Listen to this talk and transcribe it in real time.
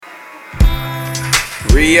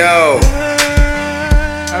Rio.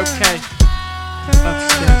 Okay.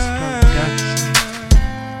 Upstairs production.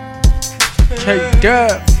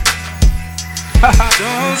 K-Dub.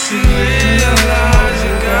 Don't you realize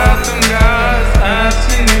you got them guys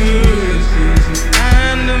asking you,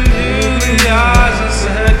 and them beauty eyes are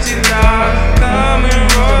such a lie. Come and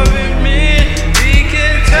roll with me, we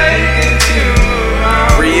can take it to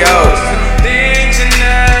around Rio. things you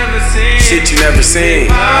never seen. Shit you never seen.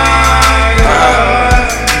 My girl,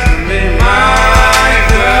 my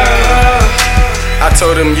girl. I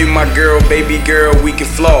told him you my girl, baby girl, we can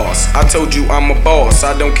floss. I told you I'm a boss,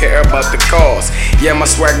 I don't care about the cost. Yeah, my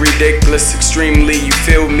swag ridiculous, extremely, you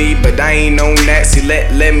feel me? But I ain't on that, see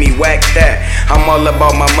let me whack that. I'm all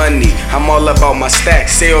about my money, I'm all about my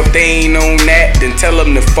stacks. Say if they ain't on that, then tell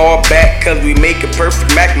them to fall back. Cause we make a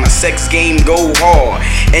perfect match, my sex game go hard.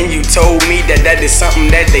 And you told me that that is something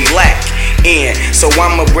that they lack in. So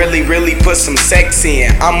I'ma really put some sex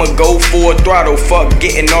in. I'ma go for a throttle, fuck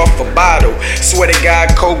getting off a bottle. Swear to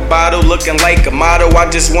God, Coke bottle looking like a model. I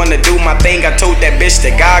just wanna do my thing, I told that bitch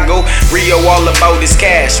to goggle. Rio all about his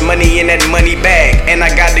cash, money in that money bag. And I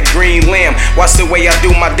got the green lamb, watch the way I do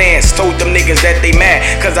my dance. Told them niggas that they mad,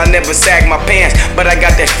 cause I never sag my pants. But I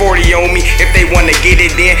got that 40 on me, if they wanna get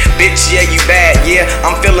it in. Bitch, yeah, you bad, yeah,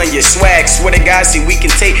 I'm feeling your swag. Swear to God, see we can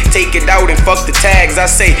take it out and fuck the tags. I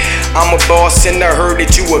say, I'm a boss and I heard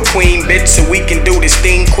that you a queen, bitch. So we can do this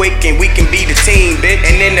thing quick and we can be the team, bitch.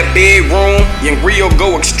 And in the bedroom, Youngrio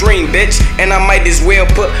go extreme, bitch. And I might as well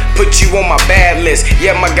put you on my bad list.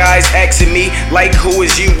 Yeah, my guys asking me, like, who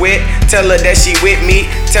is you with? Tell her that she with me,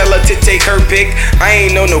 tell her to take her pick. I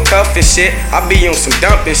ain't on no cuffing shit, I be on some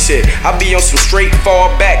dumping shit. I be on some straight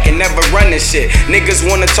fall back and never running shit. Niggas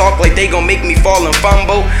wanna talk like they gon' make me fall and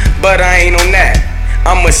fumble, but I ain't on that,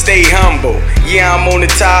 I'ma stay humble. Yeah, I'm on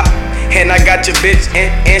the top, and I got your bitch,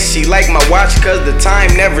 and she like my watch, cause the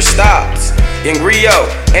time never stops. Youngrio,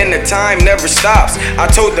 and the time never stops. I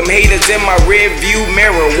told them haters in my rear view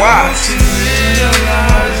mirror, watch. Don't you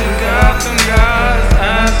realize you got them guys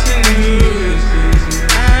asking you,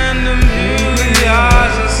 and them beauty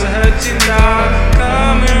eyes are such a lie.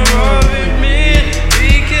 Come and roll with me,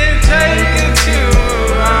 we can take it to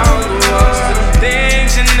around the world.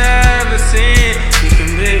 Things you never seen, you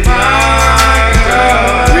can be my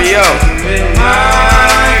girl. Rio.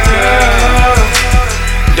 My girl.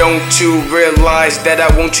 Don't you realize that I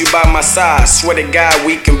want you by my side? Swear to God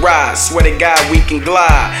we can ride, swear to God we can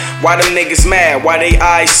glide. Why them niggas mad? Why they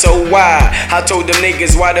eyes so wide? I told them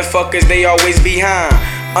niggas why the fuck is they always behind?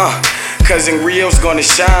 Cause Youngrio's gonna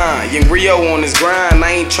shine. Youngrio on his grind,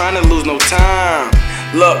 I ain't tryna lose no time.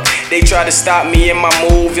 Look, they try to stop me in my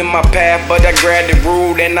move, in my path, but I grab the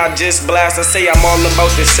root and I just blast. I say I'm all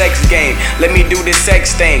about the sex game. Let me do this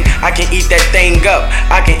sex thing. I can eat that thing up,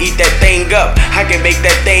 I can eat that thing up. I can make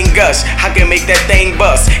that thing gush, I can make that thing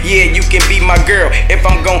bust. Yeah, you can be my girl if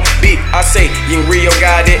I'm gon' be. I say Youngrio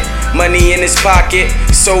got it, money in his pocket.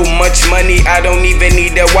 So much money, I don't even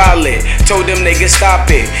need a wallet. Told them niggas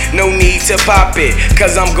stop it, no need to pop it.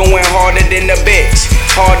 Cause I'm going harder than a bitch,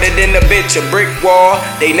 harder than a bitch, a brick wall.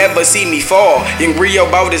 They never see me fall. Youngrio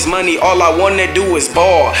about his money, all I wanna do is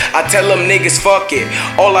ball. I tell them niggas fuck it,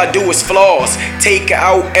 all I do is flaws. Take it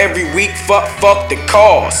out every week, fuck the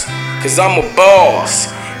cause. Cause I'm a boss.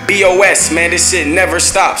 BOS, man, this shit never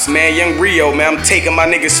stops, man. Youngrio, man, I'm taking my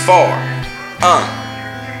niggas far.